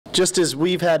just as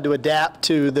we've had to adapt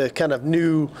to the kind of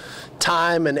new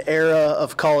time and era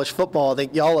of college football, I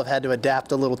think y'all have had to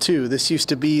adapt a little too. This used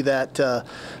to be that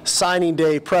signing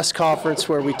day press conference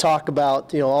where we talk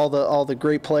about, you know, all the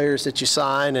great players that you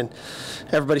sign, and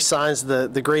everybody signs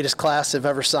the greatest class they've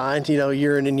ever signed, you know,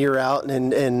 year in and year out,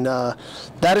 and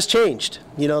that has changed.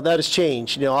 You know, that has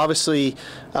changed. You know, obviously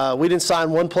we didn't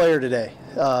sign one player today.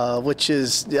 Which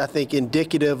is, I think,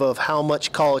 indicative of how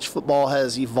much college football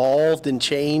has evolved and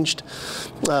changed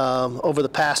over the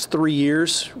past 3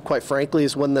 years, quite frankly,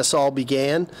 is when this all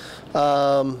began.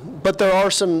 But there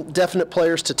are some definite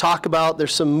players to talk about.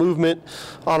 There's some movement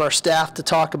on our staff to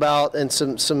talk about, and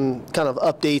some kind of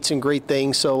updates and great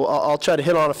things. So I'll try to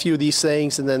hit on a few of these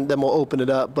things, and then we'll open it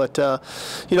up. But,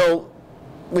 you know,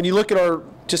 when you look at our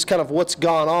just kind of what's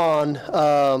gone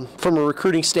on from a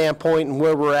recruiting standpoint and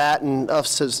where we're at, and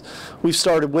us as we've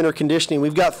started winter conditioning,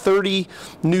 we've got 30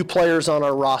 new players on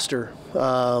our roster.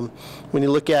 When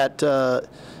you look at,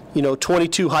 you know,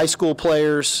 22 high school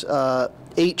players,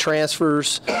 8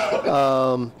 transfers.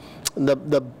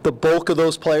 The bulk of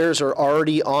those players are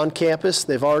already on campus.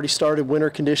 They've already started winter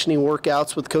conditioning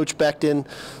workouts with Coach Becton.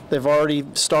 They've already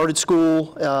started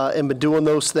school and been doing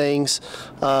those things.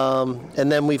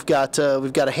 And then we've got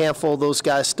a handful of those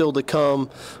guys still to come.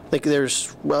 I think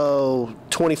there's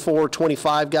 24,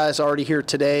 25 guys already here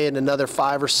today, and another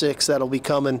 5 or 6 that'll be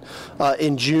coming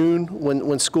in June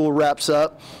when school wraps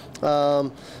up.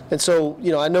 And so,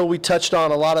 you know, I know we touched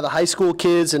on a lot of the high school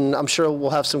kids, and I'm sure we'll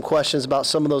have some questions about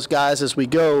some of those guys as we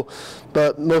go.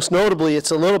 But most notably,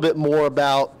 it's a little bit more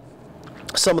about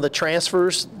some of the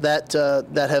transfers that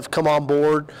have come on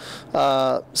board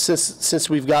since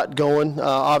we've got going.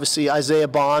 Obviously, Isaiah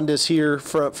Bond is here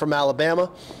from Alabama.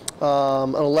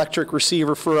 An electric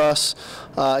receiver for us,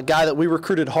 a guy that we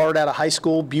recruited hard out of high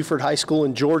school, Buford High School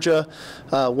in Georgia,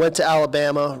 went to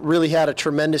Alabama, really had a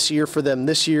tremendous year for them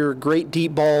this year. Great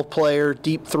deep ball player,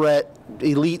 deep threat,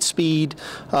 elite speed.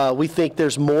 We think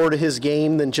there's more to his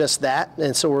game than just that,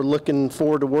 and so we're looking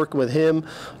forward to working with him.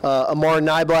 Amar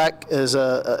Nyblack is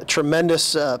a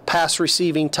tremendous pass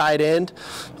receiving tight end.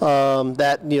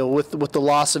 That, you know, with the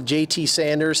loss of J.T.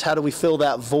 Sanders, how do we fill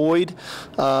that void?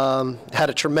 Had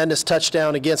a tremendous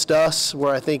touchdown against us,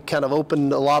 where I think kind of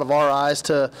opened a lot of our eyes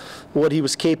to what he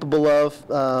was capable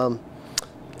of.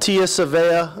 Tia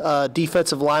Savea,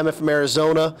 defensive lineman from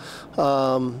Arizona,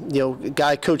 you know, a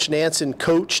guy Coach Nansen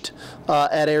coached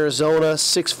at Arizona,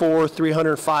 6'4",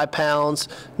 305 pounds.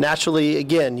 Naturally,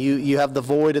 again, you have the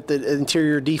void at the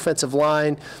interior defensive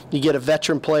line. You get a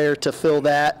veteran player to fill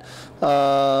that.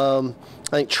 I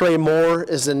think Trey Moore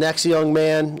is the next young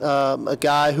man, a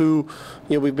guy who,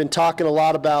 you know, we've been talking a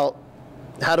lot about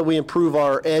how do we improve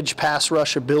our edge pass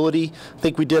rush ability. I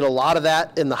think we did a lot of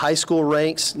that in the high school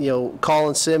ranks, you know,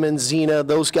 Colin Simmons, Zena,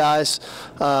 those guys.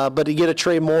 But to get a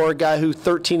Trey Moore, a guy who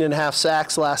 13.5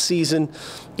 sacks last season,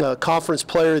 conference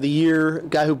player of the year, a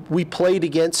guy who we played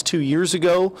against 2 years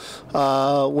ago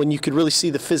when you could really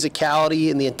see the physicality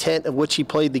and the intent of which he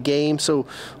played the game. So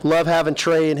love having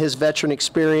Trey and his veteran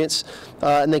experience.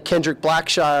 And then Kendrick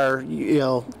Blackshire, you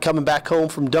know, coming back home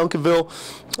from Duncanville.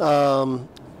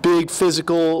 Big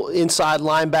physical inside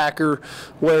linebacker,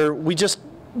 where we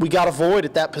got a void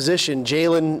at that position.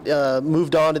 Jalen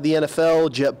moved on to the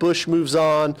NFL. Jet Bush moves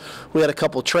on. We had a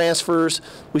couple transfers.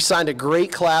 We signed a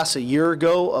great class a year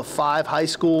ago of 5 high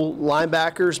school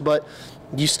linebackers, but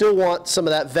you still want some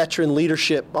of that veteran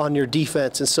leadership on your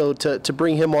defense, and so to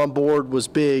bring him on board was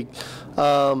big.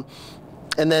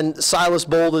 And then Silas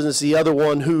Bolden is the other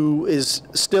one who is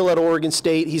still at Oregon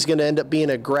State. He's going to end up being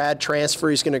a grad transfer.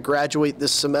 He's going to graduate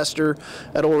this semester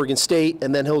at Oregon State,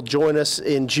 and then he'll join us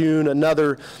in June.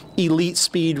 Another elite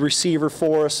speed receiver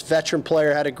for us. Veteran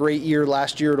player, had a great year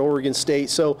last year at Oregon State.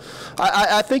 So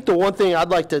I think the one thing I'd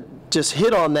like to just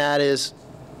hit on that is,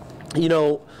 you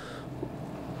know,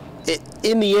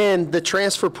 in the end, the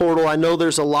transfer portal, I know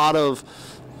there's a lot of,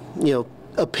 you know,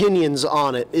 opinions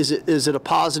on it. Is it a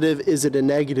positive? Is it a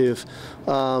negative?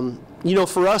 You know,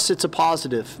 for us, it's a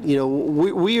positive. You know,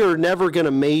 we are never going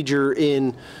to major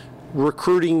in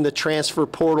recruiting the transfer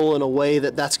portal in a way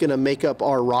that's going to make up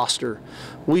our roster.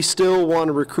 We still want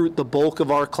to recruit the bulk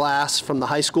of our class from the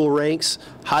high school ranks,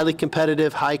 highly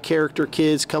competitive, high character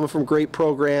kids coming from great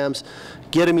programs,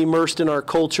 get them immersed in our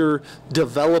culture,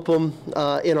 develop them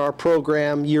in our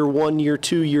program year 1, year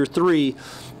 2, year 3.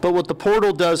 But what the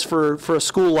portal does for a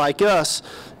school like us,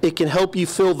 it can help you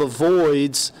fill the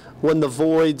voids when the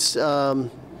voids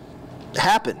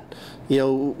happen. You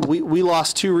know, we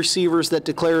lost 2 receivers that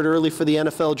declared early for the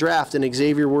NFL draft, and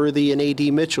Xavier Worthy and A.D.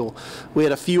 Mitchell. We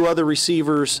had a few other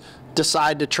receivers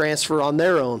decide to transfer on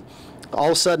their own. All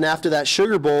of a sudden, after that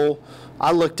Sugar Bowl,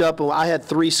 I looked up and I had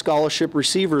 3 scholarship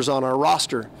receivers on our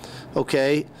roster.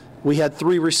 Okay. We had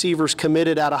 3 receivers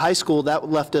committed out of high school. That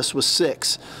left us with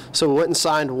 6. So we went and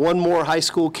signed 1 more high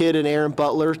school kid in Aaron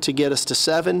Butler to get us to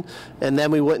 7, and then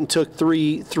we went and took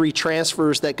three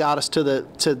transfers that got us to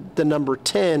the number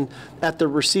 10 at the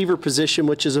receiver position,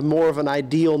 which is a more of an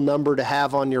ideal number to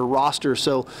have on your roster.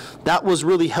 So that was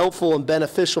really helpful and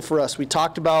beneficial for us. We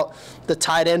talked about the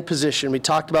tight end position. We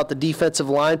talked about the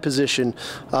defensive line position.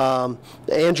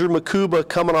 Andrew Makuba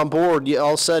coming on board, all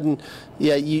of a sudden,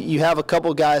 yeah, you have a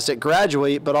couple guys that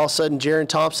graduate, but all of a sudden Jaron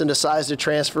Thompson decides to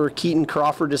transfer, Keaton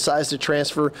Crawford decides to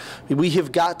transfer. We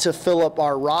have got to fill up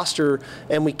our roster,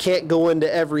 and we can't go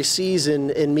into every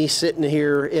season and me sitting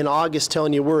here in August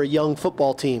telling you we're a young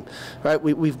football team, right?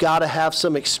 We've got to have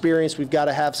some experience. We've got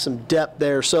to have some depth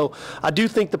there. So I do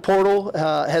think the portal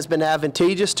has been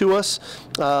advantageous to us.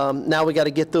 Now we got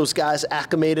to get those guys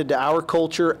acclimated to our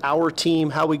culture, our team,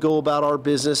 how we go about our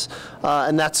business,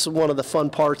 and that's one of the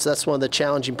fun parts. That's one of the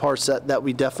challenging parts that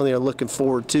we definitely are looking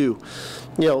forward to.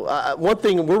 You know, one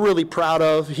thing we're really proud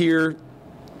of here,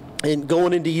 and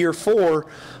going into year 4,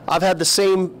 I've had the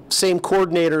same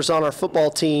coordinators on our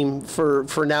football team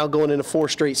for now going into 4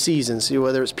 straight seasons. You know,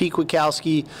 whether it's Pete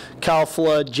Kwiatkowski, Kyle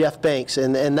Flood, Jeff Banks,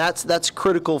 and that's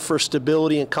critical for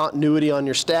stability and continuity on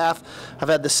your staff. I've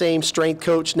had the same strength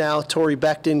coach now, Tori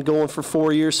Becton, going for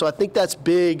 4 years. So I think that's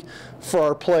big for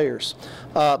our players.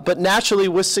 But naturally,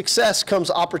 with success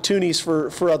comes opportunities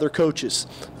for other coaches,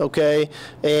 okay?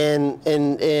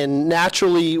 And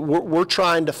naturally, we're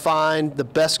trying to find the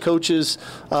best coaches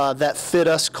that fit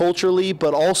us culturally,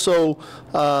 but also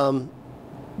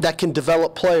that can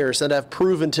develop players, that have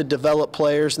proven to develop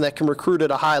players, and that can recruit at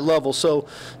a high level. So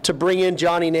to bring in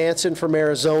Johnny Nansen from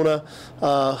Arizona,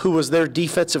 who was their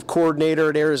defensive coordinator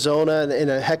at Arizona,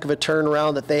 and a heck of a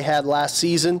turnaround that they had last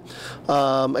season,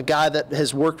 a guy that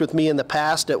has worked with me in the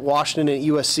past at Washington and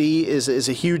USC is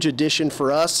a huge addition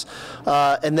for us.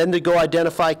 And then to go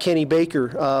identify Kenny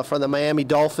Baker from the Miami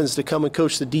Dolphins to come and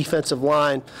coach the defensive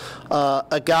line,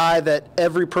 a guy that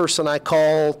every person I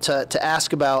call to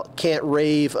ask about can't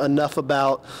rave enough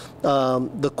about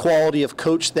the quality of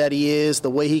coach that he is, the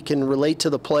way he can relate to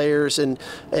the players and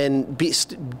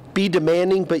be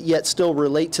demanding but yet still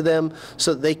relate to them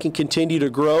so that they can continue to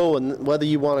grow. And whether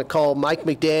you want to call Mike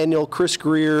McDaniel, Chris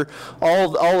Greer,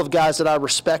 all of guys that I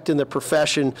respect in the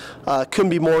profession, couldn't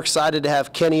be more excited to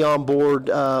have Kenny on board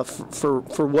for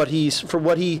what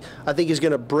he I think is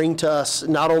going to bring to us,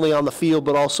 not only on the field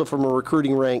but also from our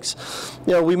recruiting ranks.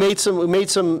 You know, we made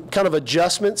some kind of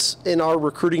adjustments in our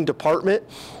recruiting department.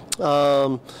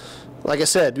 Like I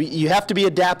said, you have to be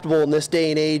adaptable in this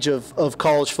day and age of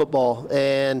college football,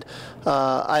 and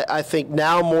I think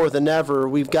now more than ever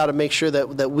we've got to make sure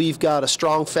that we've got a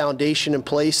strong foundation in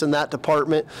place in that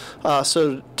department.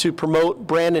 So to promote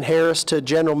Brandon Harris to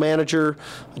general manager,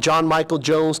 John Michael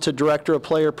Jones to director of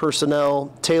player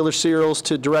personnel, Taylor Searles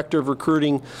to director of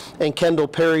recruiting, and Kendall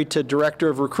Perry to director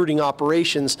of recruiting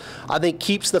operations, I think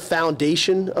keeps the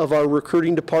foundation of our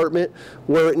recruiting department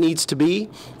where it needs to be.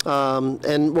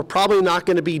 And we're probably not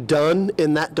going to be done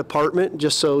in that department.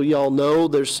 Just so y'all know,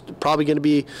 there's probably going to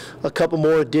be a couple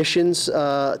more additions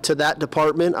to that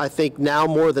department. I think now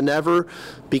more than ever,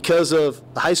 because of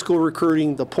high school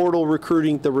recruiting, the portal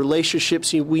recruiting, the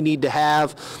relationships we need to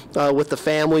have with the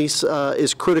families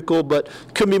is critical. But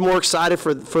couldn't be more excited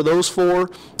for those 4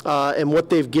 and what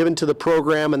they've given to the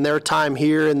program and their time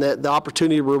here, and the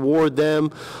opportunity to reward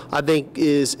them, I think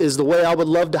is the way I would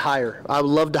love to hire. I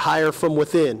would love to hire from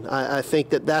within. I think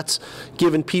that's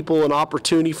given people an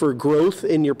opportunity for growth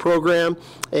in your program,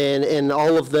 and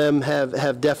all of them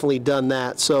have definitely done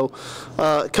that. So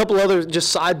a couple other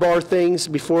just sidebar things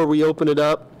before we open it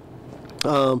up.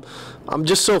 I'm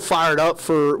just so fired up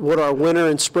for what our winter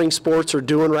and spring sports are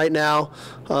doing right now.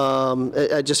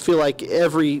 I just feel like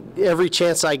every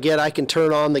chance I get, I can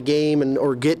turn on the game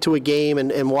or get to a game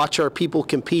and watch our people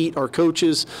compete, our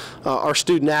coaches, our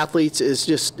student athletes. It's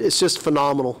just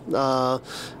phenomenal.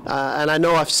 And I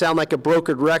know I sound like a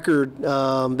broken record,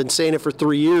 been saying it for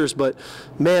 3 years, but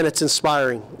man, it's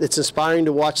inspiring. It's inspiring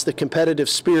to watch the competitive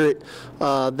spirit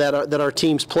that our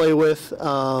teams play with,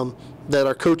 that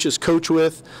our coaches coach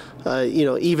with. You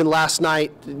know, even last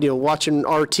night, you know, watching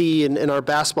RT and our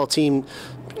basketball team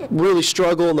really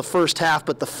struggle in the first half,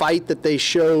 but the fight that they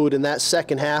showed in that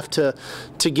second half to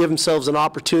give themselves an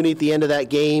opportunity at the end of that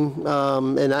game,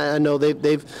 and I know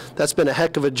that's been a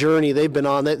heck of a journey they've been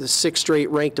on. The 6 straight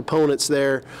ranked opponents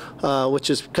there, which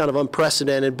is kind of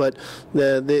unprecedented. But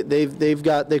they've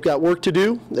got work to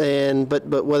do,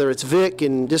 but whether it's Vic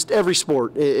and just every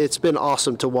sport, it's been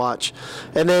awesome to watch.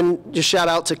 And then just shout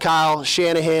out to Kyle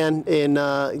Shanahan man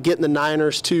in getting the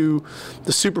Niners to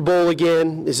the Super Bowl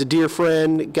again. He's a dear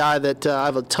friend, a guy that I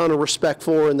have a ton of respect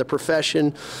for in the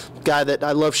profession, guy that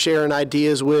I love sharing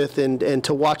ideas with, and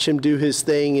to watch him do his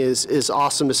thing is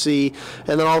awesome to see.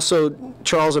 And then also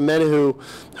Charles Omenihu,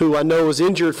 who I know was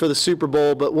injured for the Super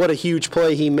Bowl, but what a huge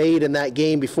play he made in that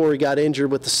game before he got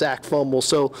injured with the sack fumble.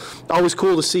 So always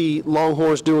cool to see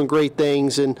Longhorns doing great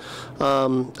things. And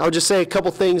I'll just say a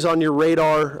couple things on your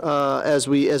radar as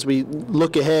we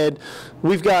look ahead.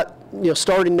 We've got,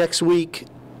 starting next week,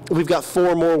 we've got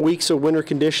 4 more weeks of winter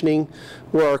conditioning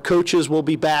where our coaches will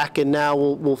be back, and now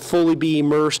we'll fully be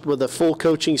immersed with a full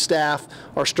coaching staff.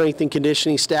 Our strength and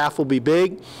conditioning staff will be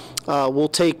big. We'll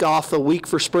take off a week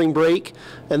for spring break,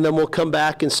 and then we'll come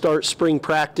back and start spring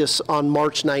practice on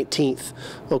March 19th.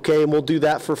 Okay, and we'll do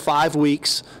that for 5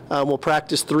 weeks. We'll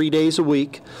practice 3 days a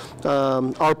week.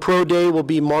 Our pro day will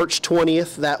be March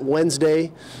 20th, that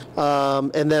Wednesday.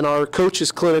 And then our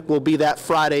coaches clinic will be that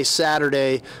Friday,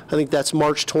 Saturday. I think that's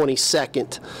March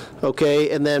 22nd. Okay,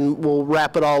 and then we'll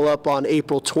wrap it all up on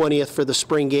April 20th for the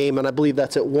spring game, and I believe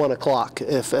that's at 1 o'clock,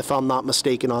 if I'm not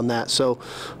mistaken on that. So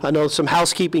I know some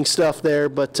housekeeping stuff there,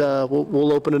 but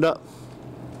we'll open it up.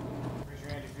 Raise your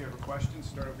hand if you have a question.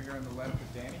 Start over here on the left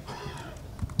with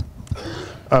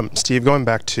Danny. Steve, going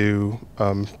back to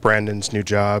Brandon's new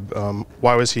job,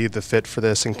 why was he the fit for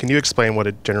this? And can you explain what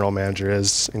a general manager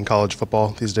is in college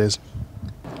football these days?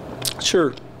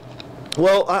 Sure.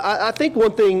 Well, I think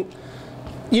one thing,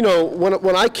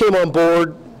 when I came on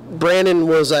board, Brandon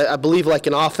was, I believe, like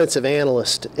an offensive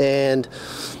analyst. And,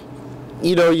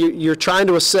 you're trying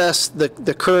to assess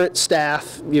the current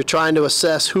staff. You're trying to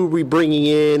assess who we're bringing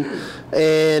in.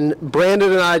 And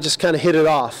Brandon and I just kind of hit it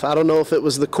off. I don't know if it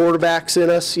was the quarterbacks in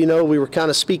us. We were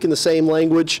kind of speaking the same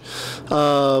language.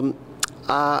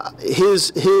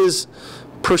 His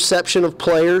perception of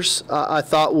players, I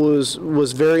thought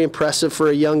was very impressive for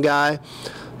a young guy.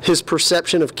 His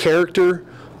perception of character,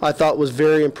 I thought was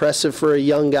very impressive for a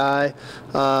young guy.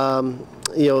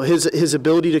 His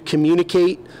ability to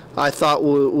communicate, I thought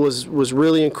was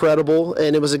really incredible,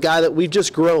 and it was a guy that we've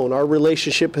just grown. Our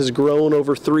relationship has grown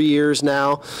over 3 years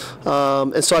now,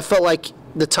 and so I felt like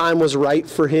the time was right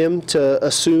for him to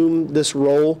assume this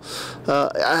role.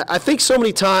 I think so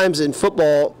many times in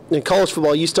football, in college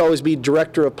football, used to always be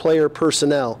director of player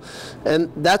personnel. And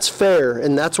that's fair,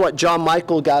 and that's what John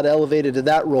Michael got elevated to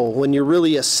that role, when you're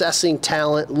really assessing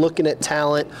talent, looking at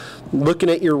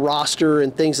your roster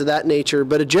and things of that nature.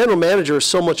 But a general manager is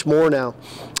so much more now.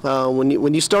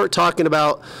 When you start talking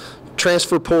about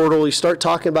transfer portal, you start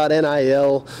talking about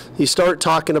NIL, you start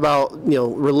talking about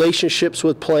relationships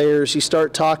with players, you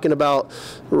start talking about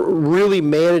really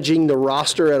managing the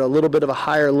roster at a little bit of a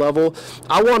higher level.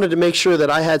 I wanted to make sure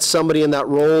that I had somebody in that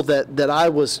role that I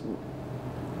was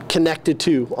connected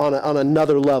to on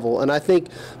another level, and I think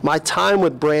my time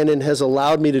with Brandon has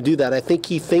allowed me to do that. I think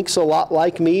he thinks a lot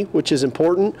like me, which is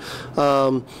important.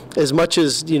 As much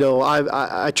as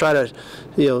I try to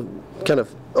kind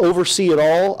of oversee it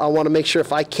all, I want to make sure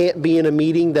if I can't be in a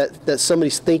meeting that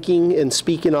somebody's thinking and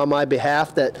speaking on my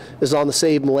behalf that is on the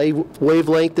same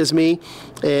wavelength as me.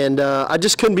 And I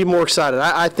just couldn't be more excited.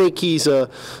 I think he's a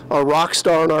rock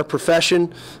star in our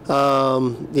profession,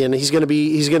 and he's going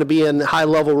to be in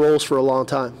high-level roles for a long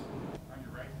time.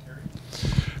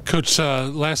 Coach,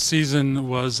 last season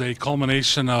was a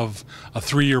culmination of a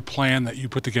 3-year plan that you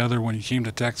put together when you came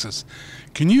to Texas.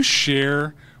 Can you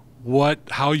share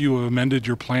how you amended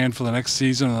your plan for the next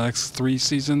season or the next 3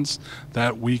 seasons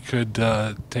that we could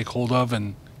take hold of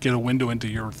and get a window into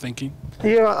your thinking?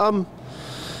 Yeah,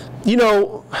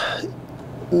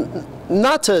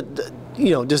 not to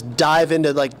just dive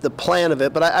into like the plan of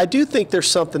it, but I do think there's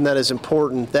something that is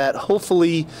important that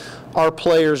hopefully our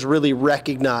players really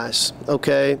recognize.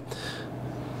 Okay,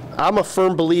 I'm a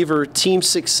firm believer team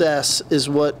success is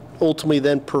what ultimately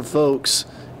then provokes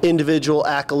individual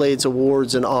accolades,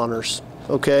 awards, and honors.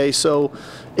 Okay, so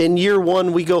in year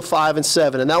 1 we go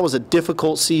 5-7, and that was a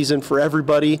difficult season for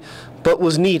everybody, but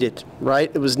was needed, right?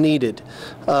 It was needed.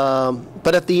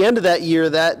 But at the end of that year,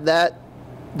 that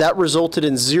resulted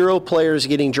in 0 players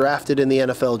getting drafted in the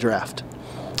NFL draft.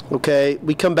 Okay,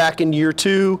 we come back in year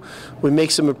 2, we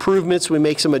make some improvements, we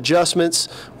make some adjustments,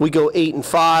 we go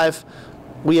 8-5.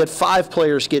 We had 5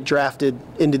 players get drafted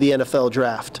into the NFL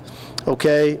draft.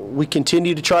 Okay, we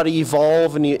continue to try to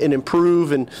evolve and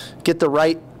improve and get the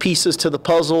right pieces to the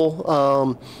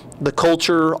puzzle, the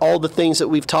culture, all the things that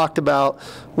we've talked about.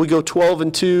 We go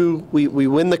 12-2, we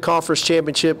win the conference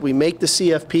championship, we make the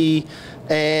CFP,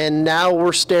 and now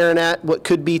we're staring at what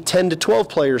could be 10 to 12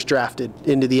 players drafted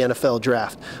into the NFL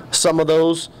draft. Some of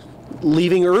those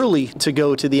leaving early to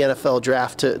go to the NFL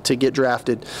draft to get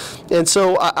drafted. And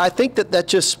so I think that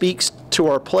just speaks to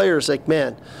our players, like,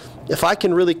 man, if I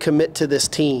can really commit to this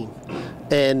team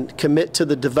and commit to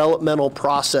the developmental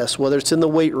process, whether it's in the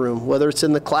weight room, whether it's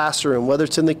in the classroom, whether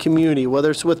it's in the community,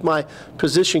 whether it's with my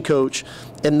position coach,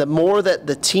 and the more that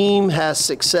the team has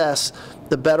success,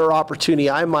 the better opportunity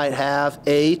I might have,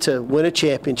 A, to win a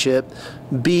championship,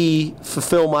 B,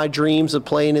 fulfill my dreams of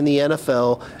playing in the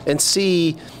NFL, and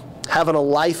C, having a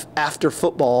life after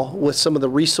football with some of the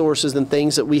resources and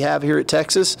things that we have here at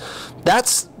Texas.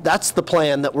 That's the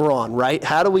plan that we're on, right?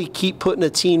 How do we keep putting a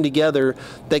team together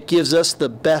that gives us the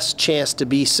best chance to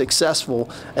be successful,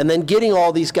 and then getting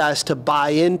all these guys to buy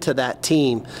into that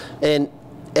team. And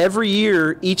every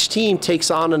year, each team takes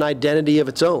on an identity of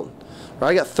its own.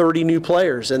 I got 30 new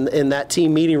players in that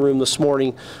team meeting room this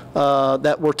morning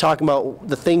that we're talking about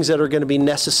the things that are going to be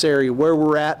necessary, where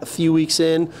we're at a few weeks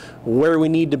in, where we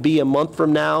need to be a month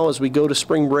from now as we go to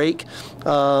spring break.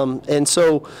 And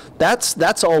so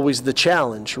that's always the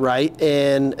challenge, right?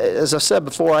 And as I said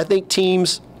before, I think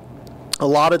teams a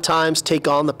lot of times take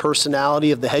on the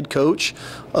personality of the head coach,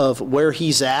 of where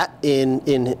he's at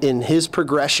in his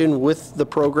progression with the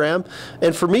program.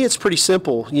 And for me, it's pretty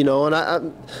simple, you know. And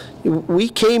I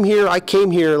came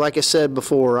here, like I said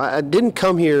before, I didn't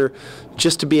come here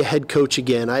just to be a head coach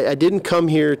again. I didn't come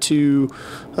here to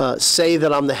say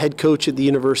that I'm the head coach at the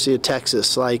University of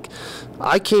Texas. Like,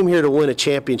 I came here to win a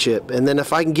championship, and then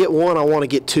if I can get one, I want to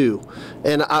get two.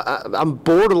 And I'm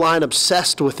borderline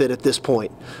obsessed with it at this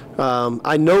point.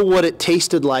 I know what it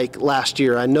tasted like last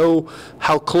year. I know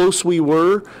how close we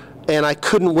were, and I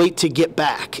couldn't wait to get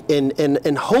back.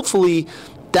 And hopefully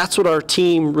that's what our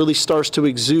team really starts to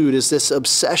exude, is this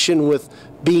obsession with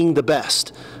being the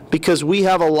best. Because we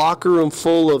have a locker room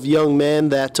full of young men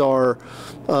that are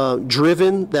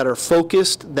driven, that are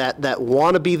focused, that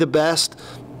want to be the best.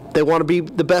 They want to be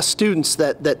the best students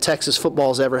that Texas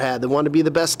football's ever had. They want to be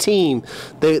the best team.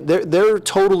 They're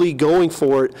totally going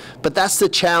for it, but that's the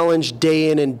challenge day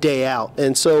in and day out.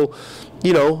 And so,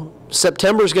 you know,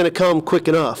 September's going to come quick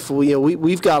enough.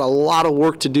 We've got a lot of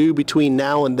work to do between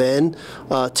now and then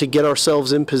to get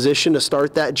ourselves in position to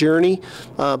start that journey.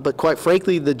 But quite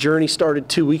frankly, the journey started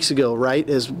 2 weeks ago, right?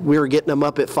 As we were getting them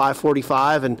up at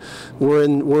 5:45, and we're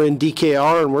in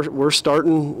DKR, and we're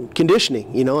starting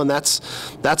conditioning, you know, and that's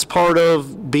part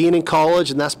of being in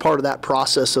college, and that's part of that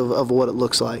process of what it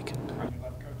looks like.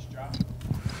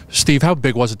 Steve, how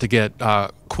big was it to get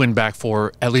Quinn back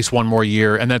for at least one more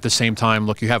year? And then at the same time,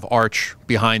 look, you have Arch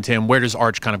behind him. Where does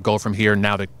Arch kind of go from here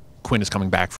now that Quinn is coming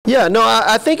back? Yeah, no,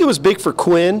 I think it was big for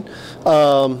Quinn.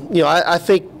 I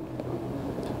think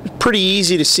pretty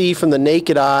easy to see from the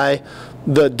naked eye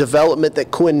the development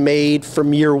that Quinn made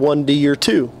from year one to year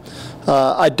two.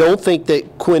 I don't think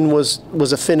that Quinn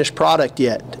was a finished product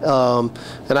yet,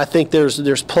 and I think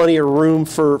there's plenty of room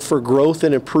for growth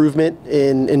and improvement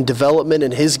in development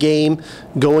in his game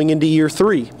going into year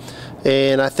three.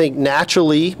 And I think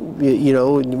naturally, you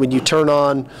know, when you turn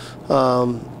on,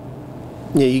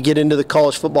 you get into the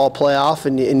college football playoff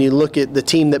and you look at the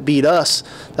team that beat us,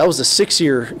 that was a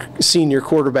 6-year senior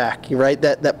quarterback, right?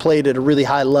 That played at a really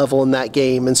high level in that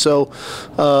game. And so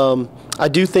I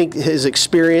do think his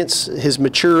experience, his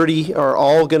maturity are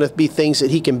all going to be things that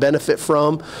he can benefit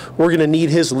from. We're going to need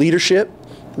his leadership,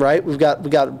 right? We've got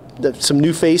some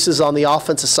new faces on the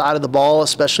offensive side of the ball,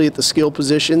 especially at the skill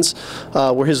positions,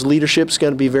 where his leadership is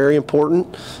going to be very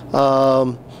important.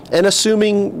 And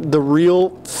assuming the real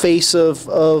face of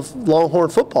Longhorn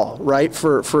football, right,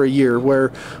 for a year,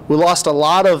 where we lost a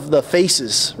lot of the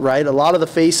faces, right, a lot of the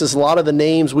faces, a lot of the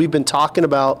names we've been talking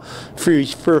about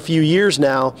for a few years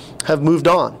now have moved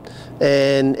on.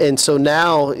 And so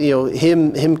now, you know,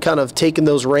 him kind of taking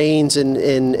those reins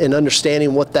and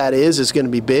understanding what that is going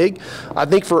to be big. I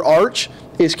think for Arch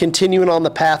is continuing on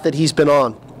the path that he's been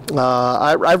on.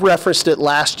 I referenced it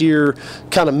last year,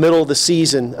 kind of middle of the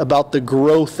season, about the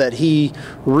growth that he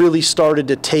really started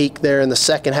to take there in the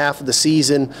second half of the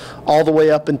season, all the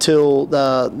way up until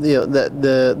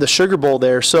the Sugar Bowl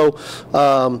there. So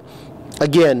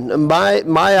again, my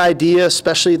idea,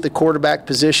 especially at the quarterback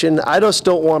position, I just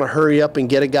don't want to hurry up and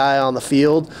get a guy on the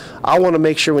field. I want to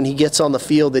make sure when he gets on the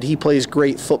field that he plays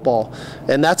great football,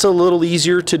 and that's a little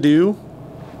easier to do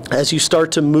as you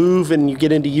start to move and you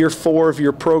get into year 4 of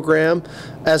your program,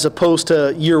 as opposed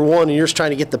to year 1 and you're just trying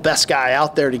to get the best guy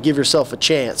out there to give yourself a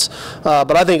chance.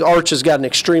 But I think Arch has got an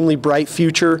extremely bright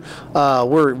future.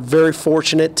 We're very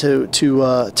fortunate to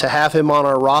have him on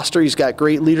our roster. He's got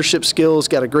great leadership skills,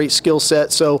 got a great skill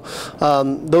set. So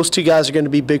those two guys are going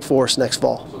to be big for us next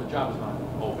fall. So the job is not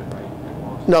open,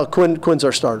 right? No, Quinn's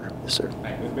our starter. Yes, sir.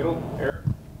 In the middle, Eric.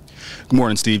 Good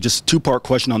morning, Steve. Just two-part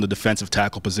question on the defensive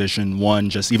tackle position. One,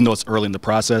 just even though it's early in the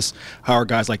process, how are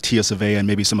guys like Tia Savea and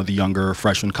maybe some of the younger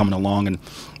freshmen coming along? And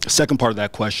the second part of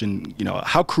that question,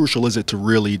 how crucial is it to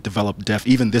really develop depth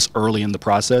even this early in the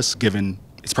process, given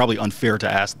it's probably unfair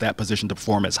to ask that position to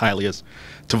perform as highly as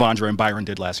Tavondre and Byron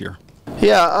did last year?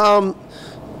 Yeah, a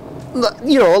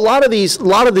lot of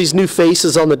these new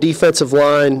faces on the defensive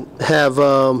line have,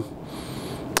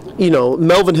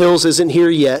 Melvin Hills isn't here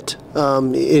yet,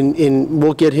 and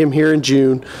we'll get him here in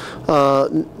June.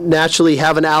 Naturally,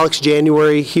 having Alex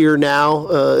January here now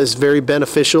is very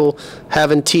beneficial.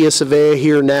 Having Tia Savea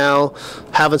here now,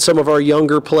 having some of our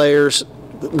younger players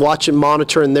watching,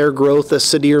 monitoring their growth, the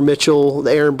Sadir Mitchell,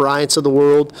 the Aaron Bryants of the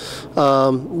world.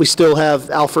 We still have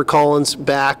Alfred Collins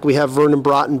back. We have Vernon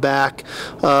Broughton back.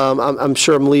 I'm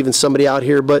sure I'm leaving somebody out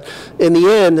here, but in the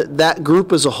end, that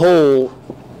group as a whole,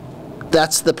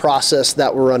 that's the process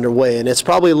that we're underway, and it's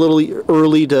probably a little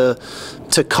early to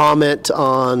comment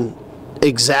on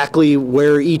exactly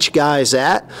where each guy's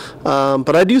at,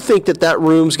 but I do think that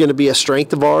room's going to be a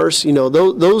strength of ours.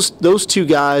 Those two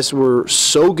guys were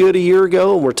so good a year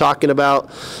ago, and we're talking about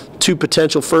two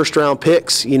potential first-round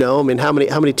picks. How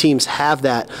many teams have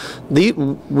that?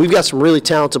 We've got some really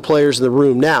talented players in the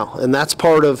room now, and that's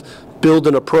part of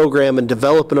building a program and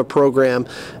developing a program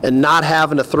and not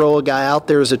having to throw a guy out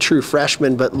there as a true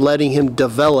freshman, but letting him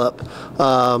develop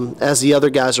as the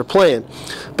other guys are playing.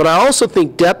 But I also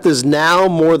think depth is now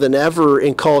more than ever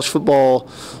in college football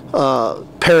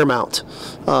paramount.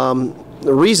 The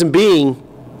reason being,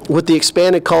 with the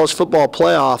expanded college football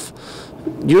playoff,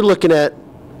 you're looking at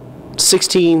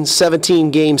 16,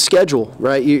 17 game schedule,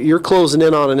 right? You're closing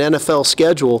in on an NFL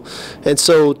schedule. And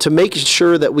so to make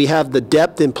sure that we have the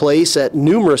depth in place at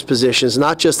numerous positions,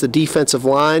 not just the defensive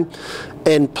line,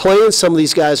 and playing some of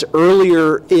these guys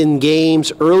earlier in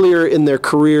games, earlier in their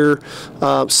career,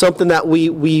 something that we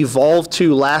evolved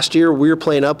to last year. We were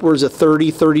playing upwards of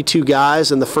 30, 32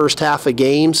 guys in the first half of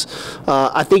games.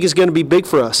 I think is going to be big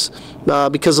for us.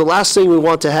 Because the last thing we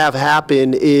want to have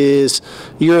happen is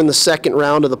you're in the second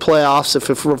round of the playoffs,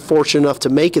 if we're fortunate enough to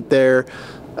make it there,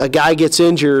 a guy gets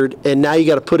injured, and now you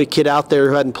got to put a kid out there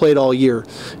who hadn't played all year.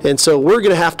 And so we're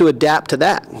going to have to adapt to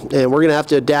that, and we're going to have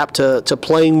to adapt to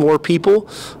playing more people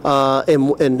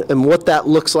and what that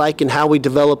looks like and how we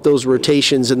develop those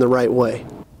rotations in the right way.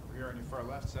 Over here on your far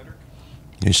left, Cedric.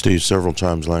 Hey, Steve, several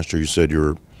times last year you said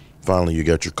finally you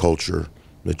got your culture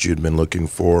that you'd been looking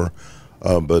for.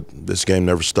 But this game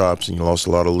never stops, and you lost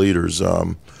a lot of leaders.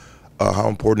 How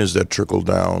important is that trickle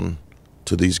down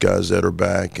to these guys that are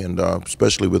back, and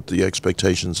especially with the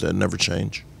expectations that never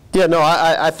change? Yeah, no,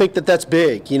 I think that's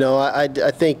big.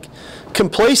 I think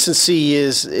complacency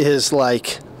is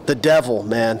like the devil,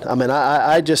 man. I mean,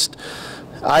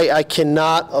 I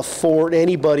cannot afford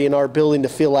anybody in our building to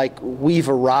feel like we've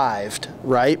arrived,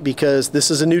 right? Because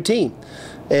this is a new team,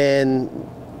 and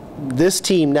this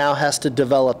team now has to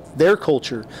develop their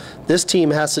culture. This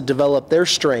team has to develop their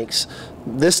strengths.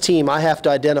 This team, I have to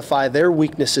identify their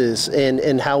weaknesses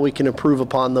and how we can improve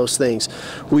upon those things.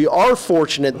 We are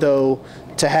fortunate, though,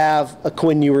 to have a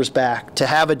Quinn Ewers back, to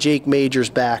have a Jake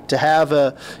Majors back, to have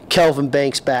a Kelvin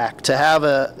Banks back, to have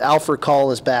a Alfred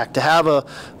Collins back, to have a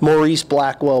Maurice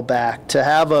Blackwell back, to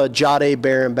have a Jade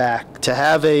Barron back, to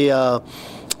have a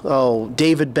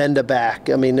David Benda back.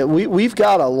 I mean, we've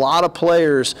got a lot of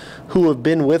players who have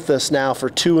been with us now for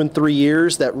 2 and 3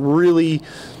 years that really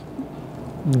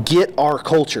get our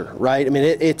culture, right? I mean,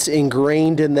 it's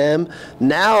ingrained in them.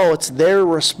 Now it's their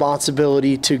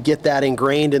responsibility to get that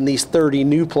ingrained in these 30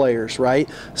 new players, right?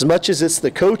 As much as it's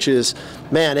the coaches,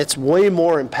 man, it's way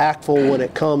more impactful when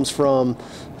it comes from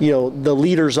the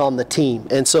leaders on the team.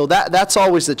 And so that's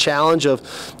always the challenge of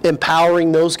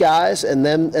empowering those guys and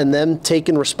them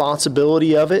taking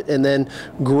responsibility of it and then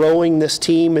growing this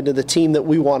team into the team that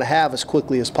we want to have as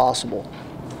quickly as possible.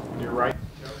 You're right.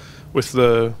 With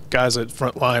the guys at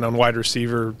front line on wide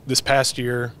receiver this past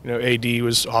year, AD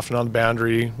was often on the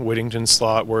boundary, Whittington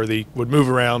slot, Worthy would move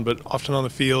around, but often on the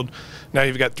field. Now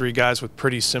you've got 3 guys with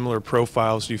pretty similar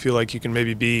profiles. Do you feel like you can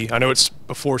maybe be, I know it's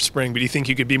before spring, but do you think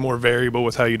you could be more variable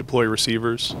with how you deploy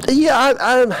receivers?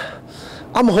 Yeah,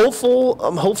 I'm hopeful.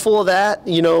 I'm hopeful of that.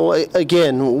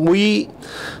 Again, we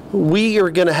are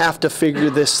going to have to figure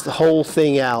this whole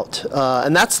thing out,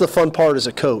 and that's the fun part as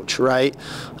a coach, right?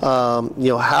 How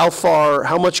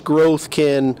much growth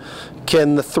can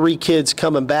the 3 kids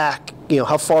coming back?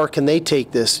 How far can they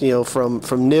take this? From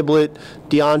Niblet,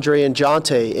 DeAndre, and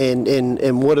Jonte,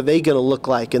 and what are they going to look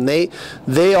like? And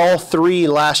they all 3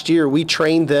 last year, we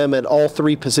trained them at all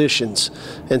 3 positions,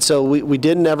 and so we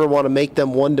didn't ever want to make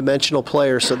them one-dimensional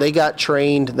players. So they got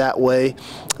trained that way.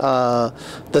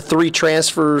 The 3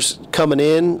 transfers coming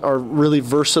in are really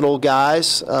versatile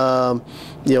guys.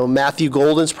 Matthew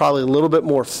Golden's probably a little bit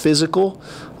more physical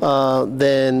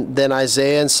than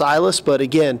Isaiah and Silas, but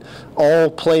again, all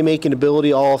playmaking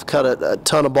ability, all have cut a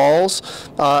ton of balls.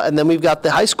 And then we've got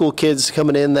the high school kids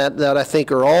coming in that I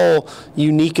think are all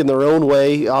unique in their own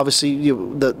way. Obviously,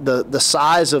 the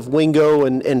size of Wingo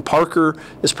and Parker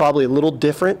is probably a little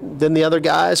different than the other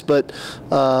guys, but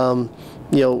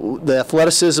the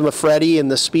athleticism of Freddie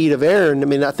and the speed of Aaron, I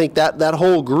mean, I think that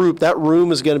whole group, that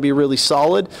room is going to be really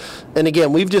solid. And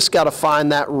again, we've just got to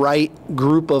find that right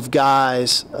group of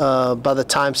guys by the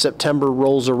time September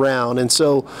rolls around. And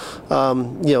so,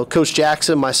 Coach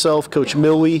Jackson, myself, Coach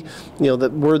Millie,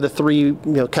 that we're the 3,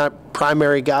 kind of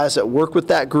primary guys that work with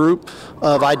that group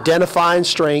of identifying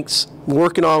strengths,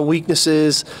 working on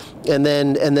weaknesses, and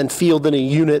then fielding a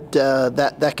unit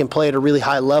that can play at a really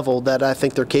high level that I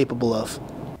think they're capable of.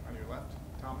 On your left,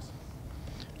 Thomas.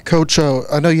 Coach,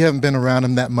 I know you haven't been around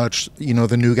him that much,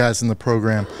 the new guys in the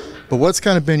program, but what's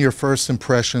kind of been your first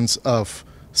impressions of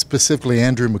specifically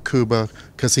Andrew Makuba,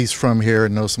 because he's from here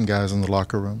and knows some guys in the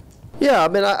locker room? Yeah, I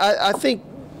mean, I think,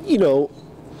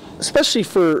 especially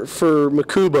for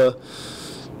Makuba,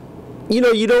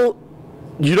 you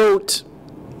don't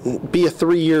be a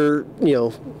 3-year,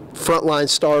 frontline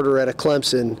starter at a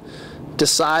Clemson,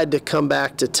 decide to come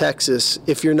back to Texas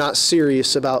if you're not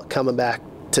serious about coming back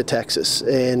to Texas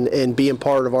and being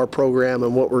part of our program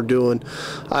and what we're doing.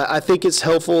 I think it's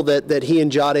helpful that he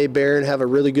and Jahdae Barron have a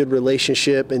really good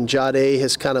relationship, and Jahdae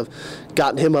has kind of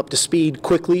gotten him up to speed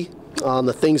quickly on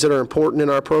the things that are important in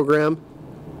our program.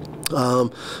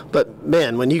 But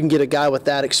man, when you can get a guy with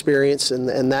that experience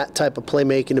and that type of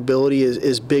playmaking ability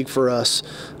is big for us.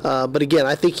 But again,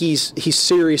 I think he's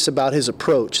serious about his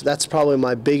approach. That's probably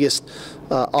my biggest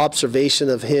observation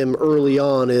of him early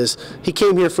on is he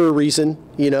came here for a reason,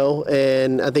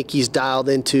 and I think he's dialed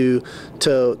into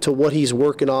what he's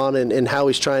working on and how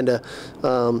he's trying to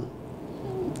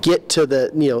get to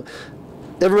the,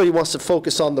 everybody wants to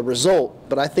focus on the result,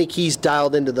 but I think he's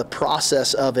dialed into the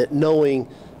process of it, knowing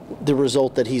the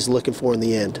result that he's looking for in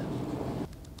the end.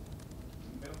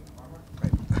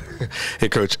 Hey,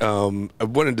 Coach. I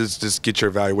wanted to just get your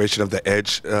evaluation of the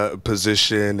edge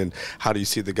position and how do you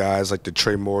see the guys like the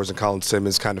Trey Moores and Colin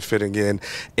Simmons kind of fitting in?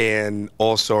 And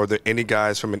also, are there any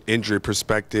guys from an injury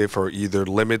perspective who are either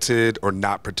limited or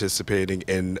not participating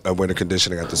in winter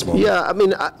conditioning at this moment? Yeah, I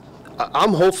mean,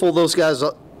 I'm hopeful those guys,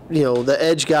 the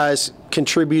edge guys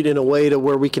contribute in a way to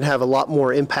where we can have a lot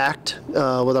more impact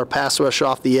with our pass rush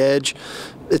off the edge.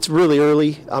 It's really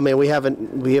early. I mean, we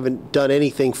haven't done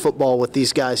anything football with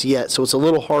these guys yet, so it's a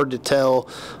little hard to tell.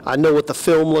 I know what the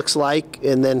film looks like,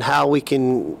 and then how we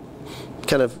can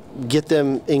kind of get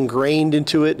them ingrained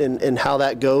into it and how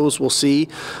that goes, we'll see.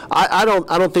 I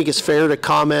don't think it's fair to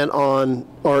comment on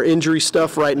our injury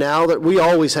stuff right now. That we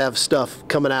always have stuff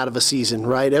coming out of a season,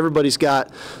 right? Everybody's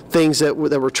got things that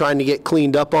we're trying to get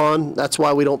cleaned up on. That's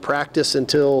why we don't practice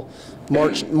until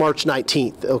March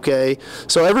 19th, okay?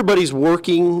 So everybody's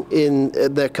working in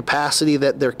the capacity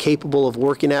that they're capable of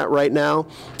working at right now,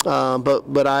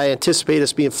 but I anticipate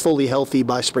us being fully healthy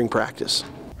by spring practice.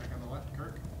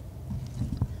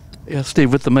 Yeah,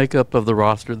 Steve, with the makeup of the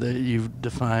roster that you've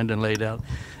defined and laid out,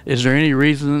 is there any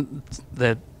reason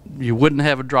that you wouldn't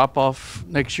have a drop-off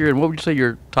next year? And what would you say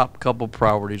your top couple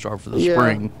priorities are for the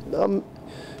spring?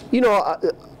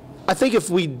 I think if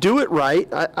we do it right,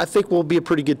 I think we'll be a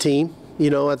pretty good team.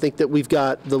 I think that we've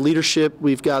got the leadership,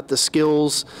 we've got the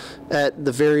skills at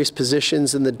the various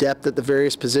positions and the depth at the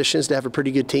various positions to have a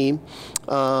pretty good team.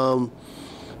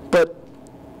 But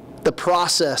the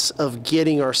process of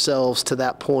getting ourselves to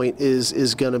that point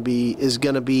is going to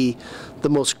be the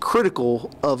most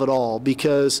critical of it all,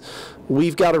 because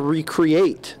we've got to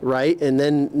recreate, right? And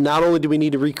then not only do we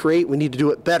need to recreate, we need to do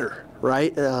it better,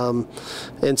 right?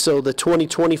 And so the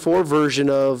 2024 version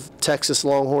of Texas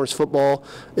Longhorns football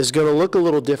is going to look a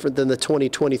little different than the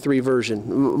 2023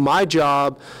 version. My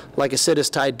job, like I said,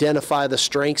 is to identify the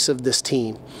strengths of this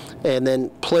team and then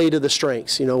play to the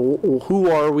strengths. Who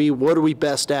are we? What are we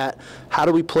best at? How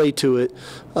do we play to it?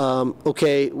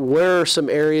 Okay, where are some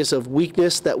areas of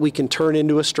weakness that we can turn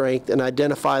into a strength and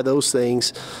identify those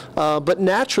things? But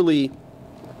naturally,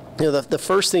 the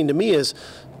first thing to me is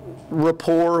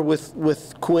rapport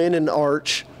with Quinn and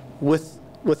Arch with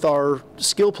our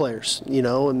skill players,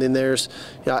 and then there's,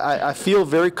 I feel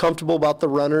very comfortable about the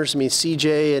runners. I mean,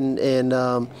 CJ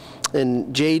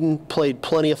Jaden played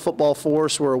plenty of football for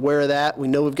us. We're aware of that. We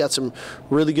know we've got some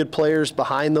really good players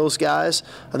behind those guys.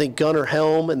 I think Gunnar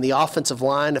Helm and the offensive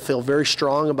line, I feel very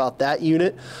strong about that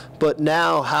unit. But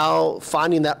now how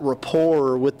finding that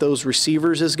rapport with those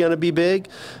receivers is going to be big.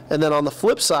 And then on the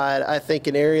flip side, I think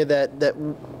an area that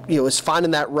is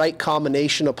finding that right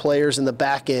combination of players in the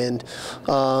back end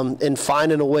and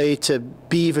finding a way to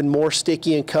be even more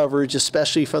sticky in coverage,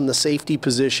 especially from the safety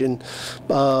position,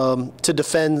 to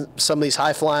defend some of these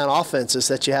high-flying offenses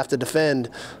that you have to defend,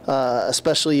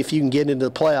 especially if you can get into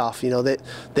the playoff.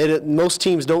 Most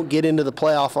teams don't get into the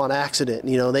playoff on accident.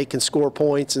 They can score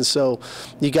points, and so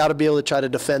you got to be able to try to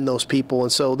defend those people.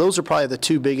 And so those are probably the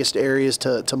two biggest areas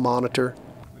to monitor.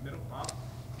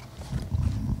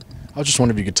 I was just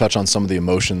wondering if you could touch on some of the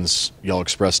emotions y'all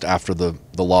expressed after the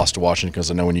loss to Washington,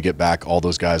 because I know when you get back, all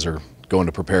those guys are going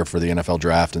to prepare for the NFL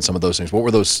draft and some of those things. What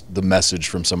were the message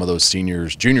from some of those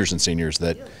juniors and seniors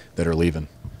that are leaving?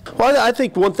 Well, I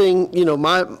think one thing,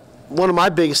 one of my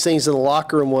biggest things in the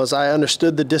locker room was I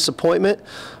understood the disappointment.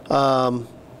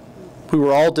 We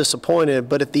were all disappointed,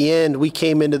 but at the end, we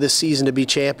came into this season to be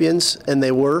champions, and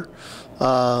they were.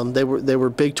 They were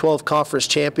Big 12 conference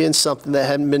champions, something that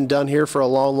hadn't been done here for a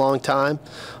long, long time,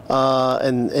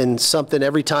 and something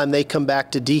every time they come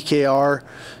back to DKR,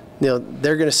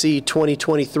 they're going to see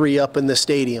 2023 up in the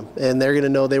stadium, and they're going to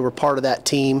know they were part of that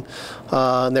team,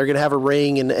 and they're going to have a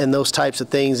ring and those types of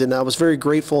things. And I was very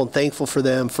grateful and thankful for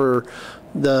them for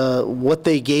what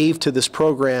they gave to this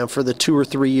program for the 2 or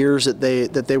 3 years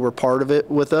that they were part of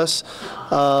it with us.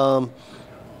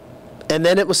 And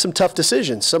then it was some tough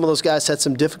decisions. Some of those guys had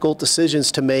some difficult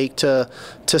decisions to make to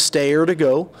stay or to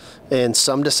go. And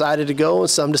some decided to go and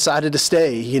some decided to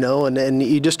stay, and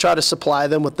you just try to supply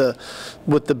them with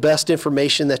the best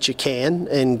information that you can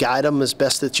and guide them as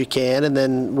best that you can, and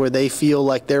then where they feel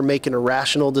like they're making a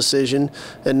rational decision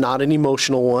and not an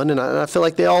emotional one. And I feel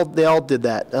like they all did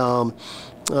that.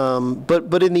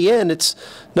 But in the end,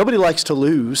 nobody likes to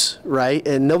lose, right?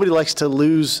 And nobody likes to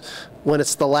lose when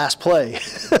it's the last play.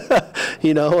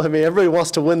 Everybody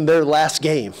wants to win their last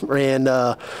game. And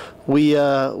we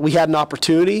had an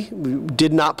opportunity. We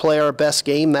did not play our best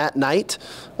game that night,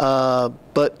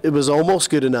 but it was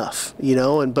almost good enough,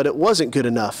 but it wasn't good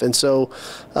enough. And so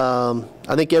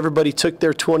I think everybody took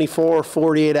their 24 or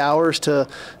 48 hours to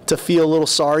feel a little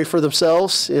sorry for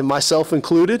themselves, and myself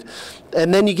included.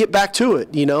 And then you get back to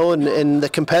it, and the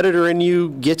competitor in you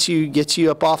gets you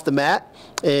up off the mat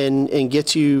and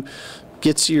gets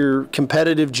your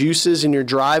competitive juices and your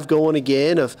drive going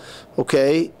again of,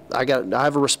 okay, I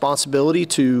have a responsibility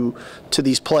to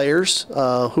these players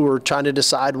who are trying to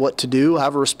decide what to do. I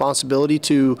have a responsibility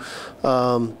to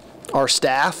our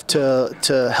staff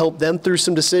to help them through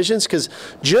some decisions, because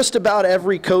just about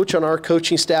every coach on our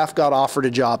coaching staff got offered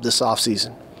a job this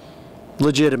offseason,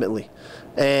 legitimately.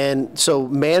 And so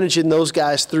managing those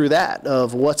guys through that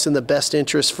of what's in the best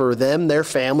interest for them, their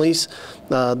families,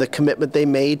 the commitment they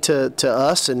made to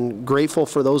us, and grateful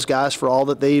for those guys for all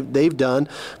that they've done.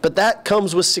 But that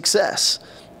comes with success,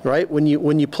 right? When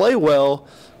you play well,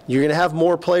 you're going to have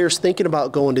more players thinking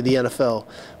about going to the NFL.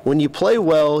 When you play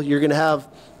well, you're going to have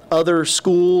other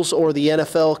schools or the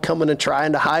NFL coming and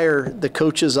trying to hire the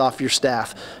coaches off your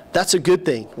staff. That's a good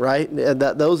thing, right?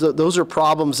 Those are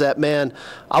problems that, man,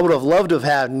 I would have loved to have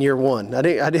had in year one.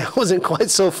 I wasn't quite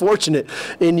so fortunate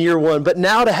in year one, but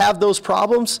now to have those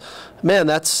problems, man,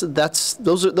 those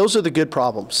are the good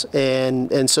problems,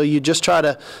 and so you just try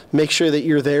to make sure that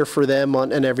you're there for them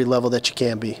on every level that you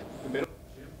can be.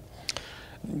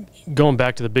 Going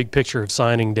back to the big picture of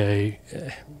signing day,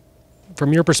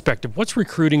 from your perspective, what's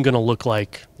recruiting going to look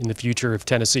like in the future if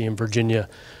Tennessee and Virginia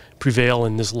prevail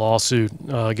in this lawsuit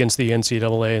against the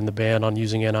NCAA and the ban on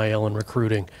using NIL in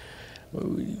recruiting?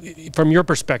 From your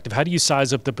perspective, how do you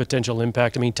size up the potential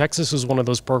impact? I mean, Texas was one of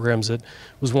those programs that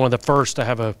was one of the first to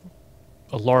have a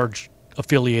large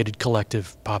affiliated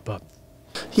collective pop up.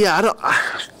 Yeah, I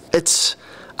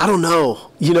don't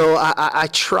know. I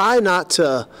try not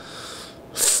to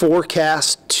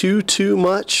forecast too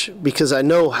much, because I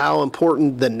know how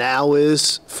important the now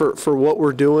is for what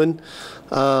we're doing.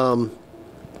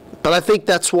 But I think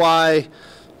that's why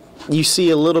you see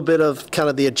a little bit of kind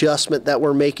of the adjustment that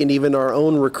we're making, even our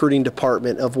own recruiting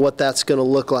department, of what that's going to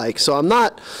look like. So I'm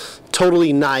not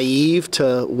totally naive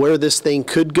to where this thing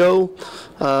could go,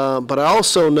 but I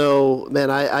also know, man,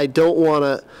 I don't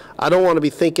want to be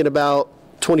thinking about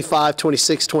 25,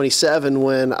 26, 27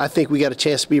 when I think we got a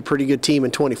chance to be a pretty good team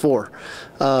in 24.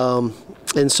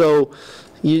 And so,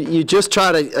 you just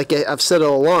try to, like I've said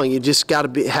all along, you just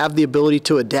got to have the ability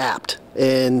to adapt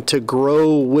and to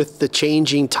grow with the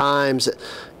changing times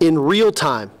in real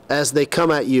time as they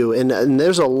come at you. And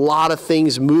there's a lot of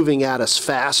things moving at us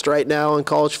fast right now in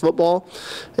college football.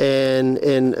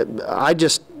 And I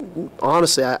just,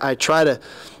 honestly, I try to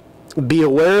be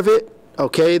aware of it.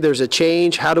 Okay, there's a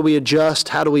change. How do we adjust?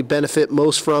 How do we benefit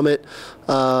most from it?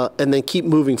 And then keep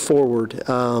moving forward.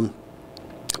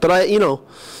 But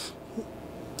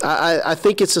I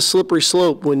think it's a slippery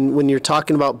slope when you're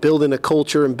talking about building a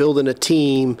culture and building a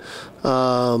team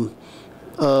of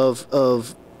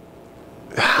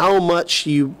how much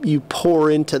you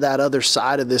pour into that other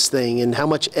side of this thing and how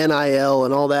much NIL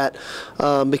and all that.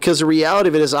 Because the reality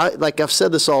of it is, like I've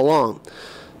said this all along,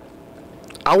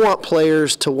 I want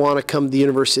players to want to come to the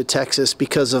University of Texas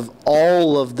because of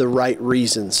all of the right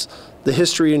reasons. The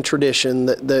history and tradition,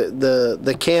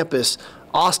 the campus,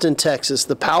 Austin, Texas,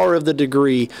 the power of the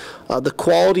degree, the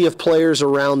quality of players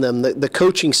around them, the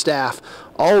coaching staff,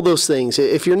 all those things.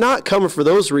 If you're not coming for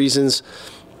those reasons,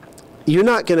 you're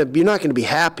not going to be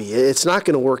happy. It's not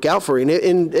going to work out for you.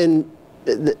 And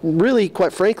really,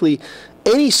 quite frankly,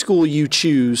 any school you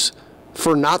choose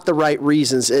for not the right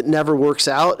reasons, it never works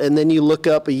out. And then you look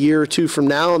up a year or two from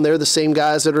now, and they're the same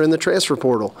guys that are in the transfer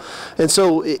portal. And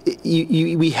so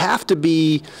we have to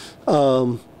be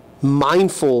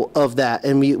mindful of that,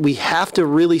 and we have to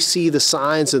really see the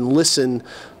signs and listen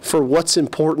for what's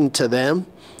important to them,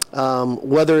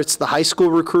 whether it's the high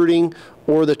school recruiting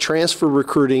or the transfer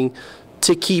recruiting,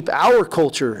 to keep our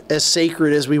culture as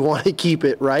sacred as we want to keep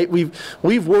it, right?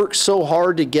 We've worked so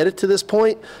hard to get it to this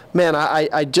point. Man,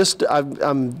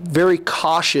 I'm very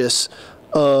cautious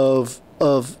of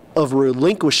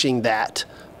relinquishing that,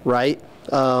 right?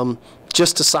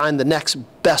 Just to sign the next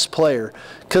best player,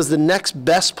 because the next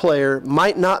best player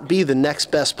might not be the next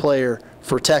best player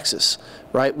for Texas,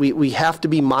 right? We have to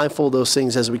be mindful of those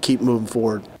things as we keep moving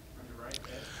forward.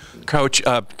 Coach,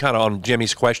 kind of on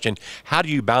Jimmy's question, how do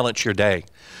you balance your day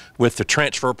with the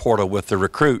transfer portal, with the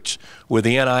recruits, with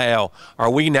the NIL? Are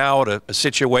we now at a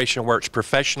situation where it's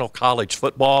professional college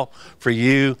football for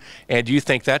you? And do you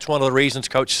think that's one of the reasons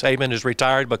Coach Saban is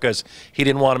retired, because he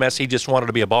didn't want to mess, he just wanted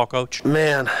to be a ball coach?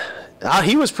 Man,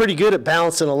 he was pretty good at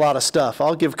balancing a lot of stuff.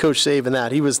 I'll give Coach Saban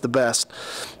that. He was the best.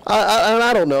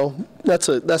 I don't know. That's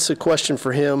a question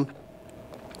for him.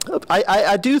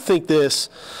 I do think this.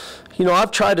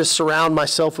 I've tried to surround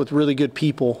myself with really good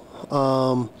people.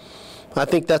 I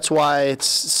think that's why it's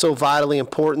so vitally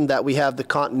important that we have the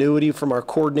continuity from our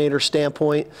coordinator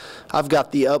standpoint. I've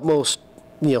got the utmost,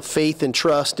 faith and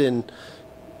trust in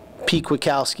Pete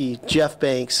Kwiatkowski, Jeff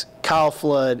Banks, Kyle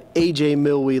Flood, A.J.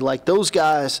 Milwee, like those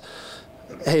guys.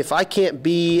 Hey, if I can't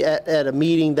be at a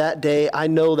meeting that day, I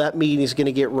know that meeting is going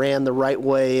to get ran the right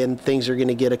way and things are going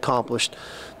to get accomplished.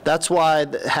 That's why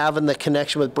having the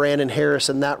connection with Brandon Harris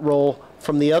in that role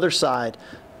from the other side,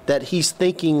 that he's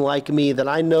thinking like me, that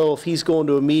I know if he's going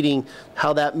to a meeting,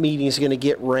 how that meeting is going to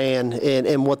get ran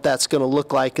and what that's going to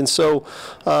look like. And so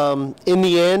in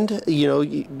the end,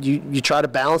 you try to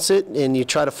balance it and you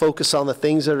try to focus on the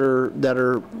things that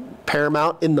are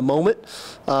paramount in the moment,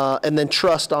 and then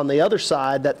trust on the other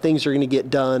side that things are going to get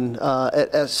done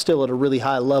still at a really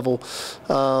high level.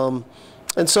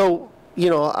 And so,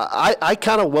 I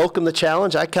kind of welcome the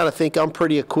challenge. I kind of think I'm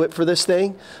pretty equipped for this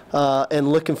thing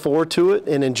and looking forward to it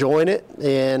and enjoying it.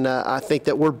 And I think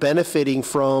that we're benefiting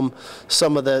from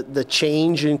some of the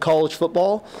change in college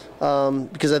football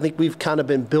because I think we've kind of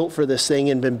been built for this thing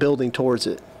and been building towards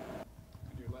it.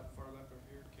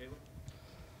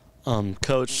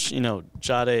 Coach,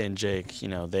 Jade and Jake,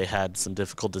 they had some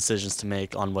difficult decisions to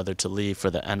make on whether to leave for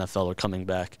the NFL or coming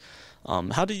back.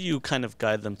 How do you kind of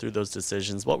guide them through those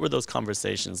decisions? What were those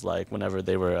conversations like whenever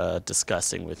they were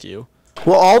discussing with you?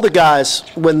 Well, all the guys,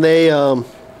 when they,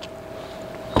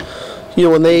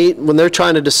 when they're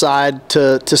trying to decide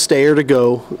to stay or to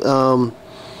go,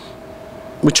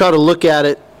 we try to look at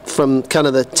it from kind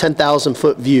of the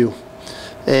 10,000-foot view,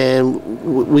 and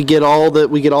we get all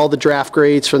the draft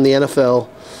grades from the NFL.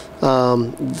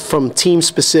 From team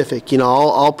specific,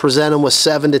 I'll present them with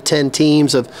 7 to 10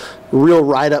 teams of real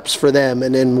write-ups for them,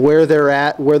 and then where they're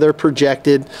at, where they're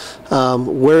projected,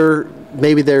 where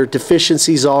maybe their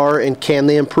deficiencies are, and can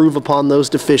they improve upon those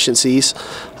deficiencies.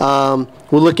 We'll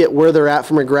look at where they're at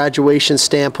from a graduation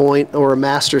standpoint or a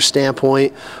master's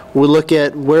standpoint. We'll look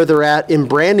at where they're at in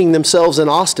branding themselves in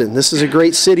Austin. This is a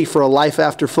great city for a life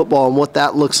after football and what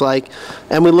that looks like.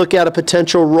 And we look at a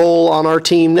potential role on our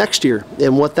team next year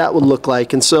and what that would look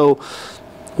like. And so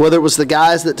whether it was the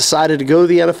guys that decided to go to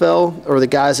the NFL or the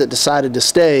guys that decided to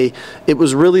stay, it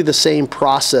was really the same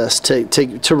process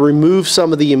to remove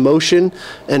some of the emotion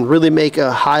and really make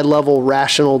a high-level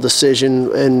rational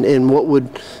decision in what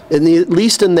would, at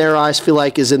least in their eyes, feel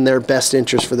like is in their best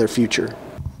interest for their future.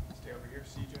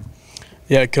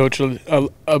 Yeah, Coach, a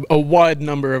wide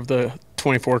number of the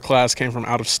 24 class came from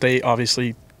out of state.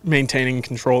 Obviously, maintaining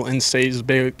control in state is a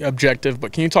big objective,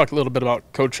 but can you talk a little bit about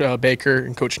Coach Baker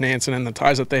and Coach Nansen and the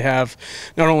ties that they have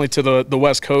not only to the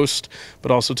West Coast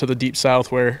but also to the Deep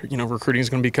South, where recruiting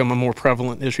is going to become a more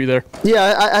prevalent issue there?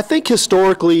 Yeah, I think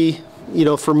historically,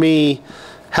 for me,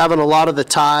 having a lot of the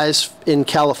ties in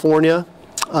California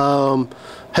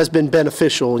has been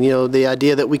beneficial. The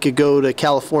idea that we could go to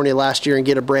California last year and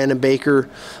get a Brandon Baker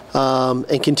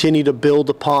and continue to build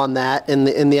upon that, and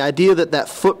the idea that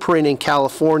footprint in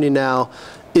California now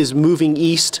is moving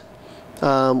east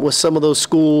with some of those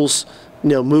schools,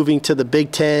 moving to the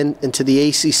Big Ten and to the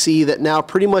ACC, that now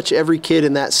pretty much every kid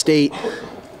in that state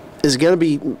is going to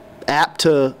be apt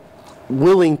to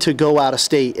willing to go out of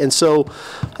state. And so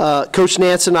Coach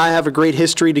Nansen and I have a great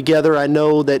history together. I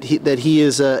know that he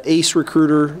is an ace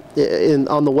recruiter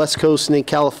on the West Coast and in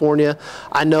California.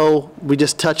 I know we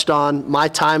just touched on my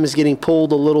time is getting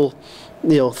pulled a little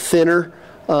thinner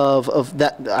of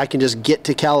that I can just get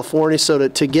to California. So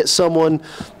to get someone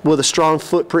with a strong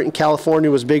footprint in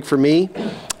California was big for me.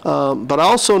 But I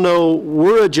also know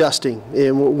we're adjusting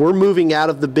and we're moving out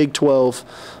of the Big 12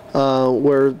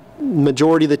 where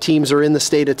majority of the teams are in the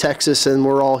state of Texas and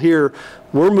we're all here.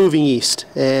 We're moving east,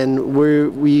 and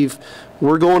we're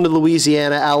going to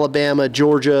Louisiana, Alabama,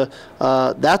 Georgia.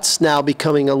 That's now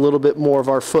becoming a little bit more of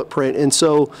our footprint. And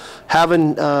so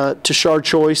having Tashard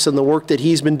Choice and the work that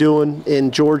he's been doing in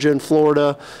Georgia and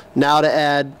Florida, now to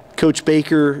add Coach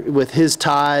Baker with his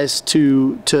ties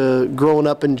to growing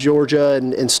up in Georgia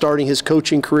and starting his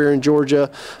coaching career in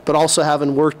Georgia, but also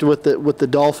having worked with the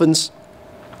Dolphins.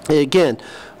 Again,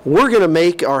 we're going to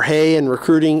make our hay in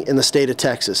recruiting in the state of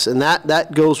Texas, and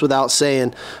that goes without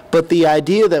saying. But the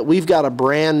idea that we've got a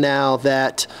brand now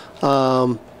that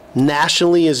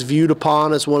nationally is viewed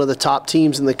upon as one of the top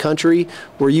teams in the country,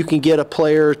 where you can get a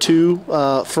player or two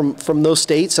from those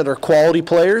states that are quality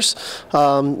players,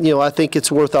 I think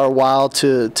it's worth our while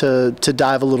to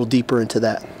dive a little deeper into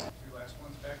that.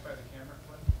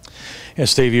 Yeah,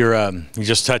 Steve, you're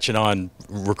just touching on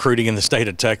recruiting in the state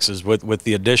of Texas with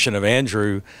the addition of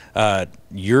Andrew.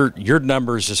 Your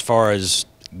numbers as far as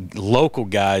local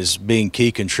guys being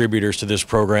key contributors to this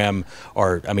program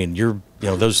are,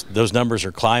 those numbers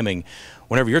are climbing.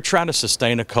 Whenever you're trying to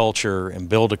sustain a culture and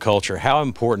build a culture, how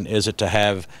important is it to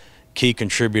have key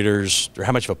contributors, or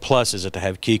how much of a plus is it to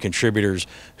have key contributors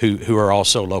who are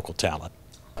also local talent?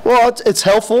 Well, it's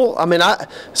helpful.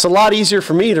 It's a lot easier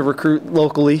for me to recruit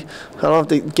locally. I don't have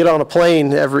to get on a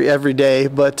plane every day,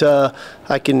 but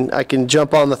I can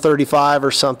jump on the 35 or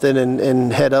something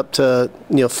and head up to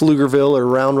Pflugerville or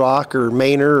Round Rock or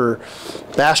Manor or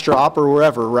Bastrop or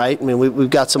wherever, right?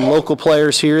 We've got some local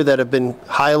players here that have been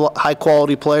high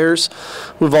quality players.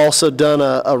 We've also done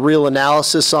a real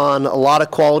analysis on a lot of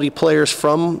quality players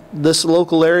from this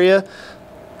local area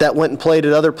that went and played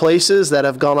at other places that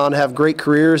have gone on to have great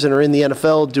careers and are in the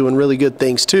NFL doing really good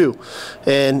things too.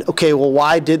 And okay, well,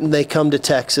 why didn't they come to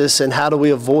Texas, and how do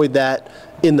we avoid that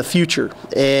in the future?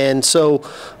 And so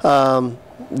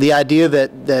the idea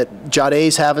that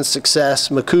Jade's having success,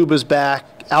 Makuba's back,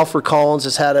 Alfred Collins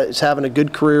is having a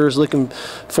good career, is looking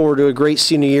forward to a great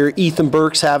senior year. Ethan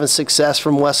Burke's having success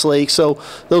from Westlake. So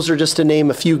those are just to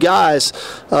name a few guys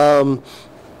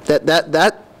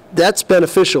that's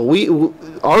beneficial.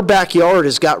 Our backyard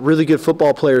has got really good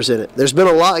football players in it. There's been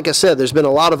a lot, like I said, there's been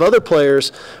a lot of other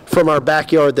players from our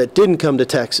backyard that didn't come to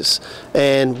Texas.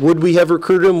 And would we have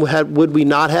recruited them? Would we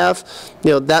not have?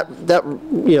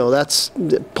 That's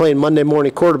playing Monday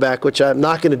morning quarterback, which I'm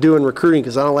not going to do in recruiting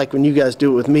because I don't like when you guys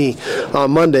do it with me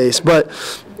on Mondays. But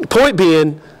point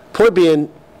being,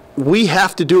 we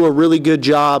have to do a really good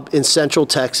job in Central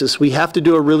Texas. We have to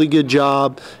do a really good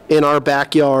job in our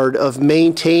backyard of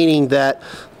maintaining that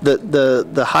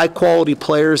the high quality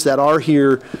players that are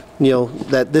here,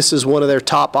 that this is one of their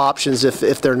top options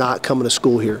if they're not coming to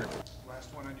school here.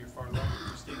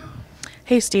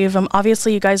 Hey, Steve,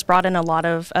 obviously you guys brought in a lot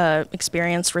of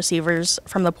experienced receivers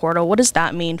from the portal. What does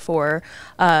that mean for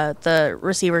the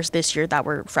receivers this year that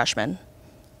were freshmen?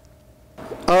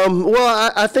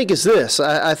 Well, I think it's this.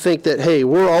 I think that, hey,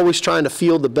 we're always trying to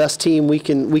field the best team we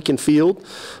can field.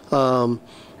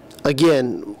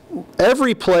 Again,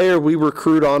 every player we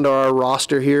recruit onto our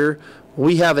roster here,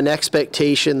 we have an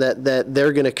expectation that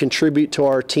they're going to contribute to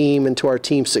our team and to our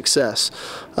team's success.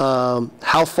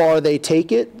 How far they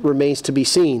take it remains to be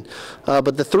seen.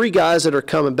 But the three guys that are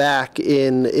coming back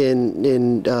in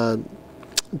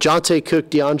Jonte Cook,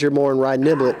 DeAndre Moore, and Ryan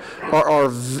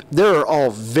Niblett they're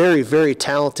all very, very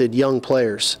talented young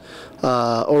players.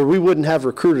 Or we wouldn't have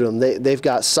recruited them. They've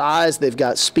got size, they've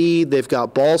got speed, they've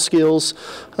got ball skills,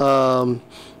 and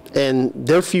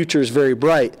their future is very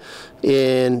bright.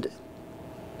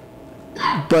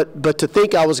 But to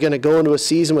think I was going to go into a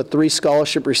season with 3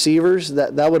 scholarship receivers,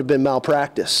 that would have been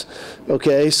malpractice.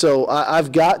 Okay, so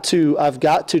I've got to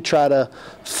try to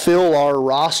fill our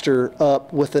roster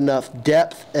up with enough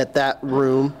depth at that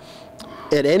room,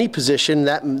 at any position,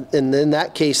 and in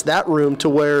that case, that room to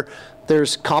where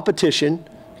there's competition.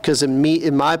 Because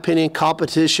in my opinion,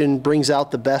 competition brings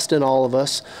out the best in all of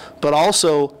us, but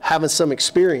also having some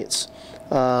experience.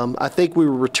 I think we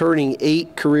were returning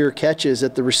 8 career catches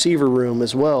at the receiver room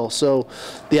as well. So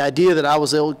the idea that I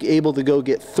was able to go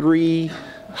get 3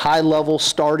 high-level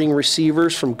starting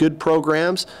receivers from good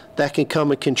programs that can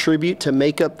come and contribute to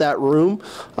make up that room,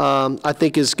 I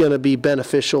think is going to be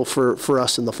beneficial for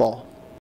us in the fall.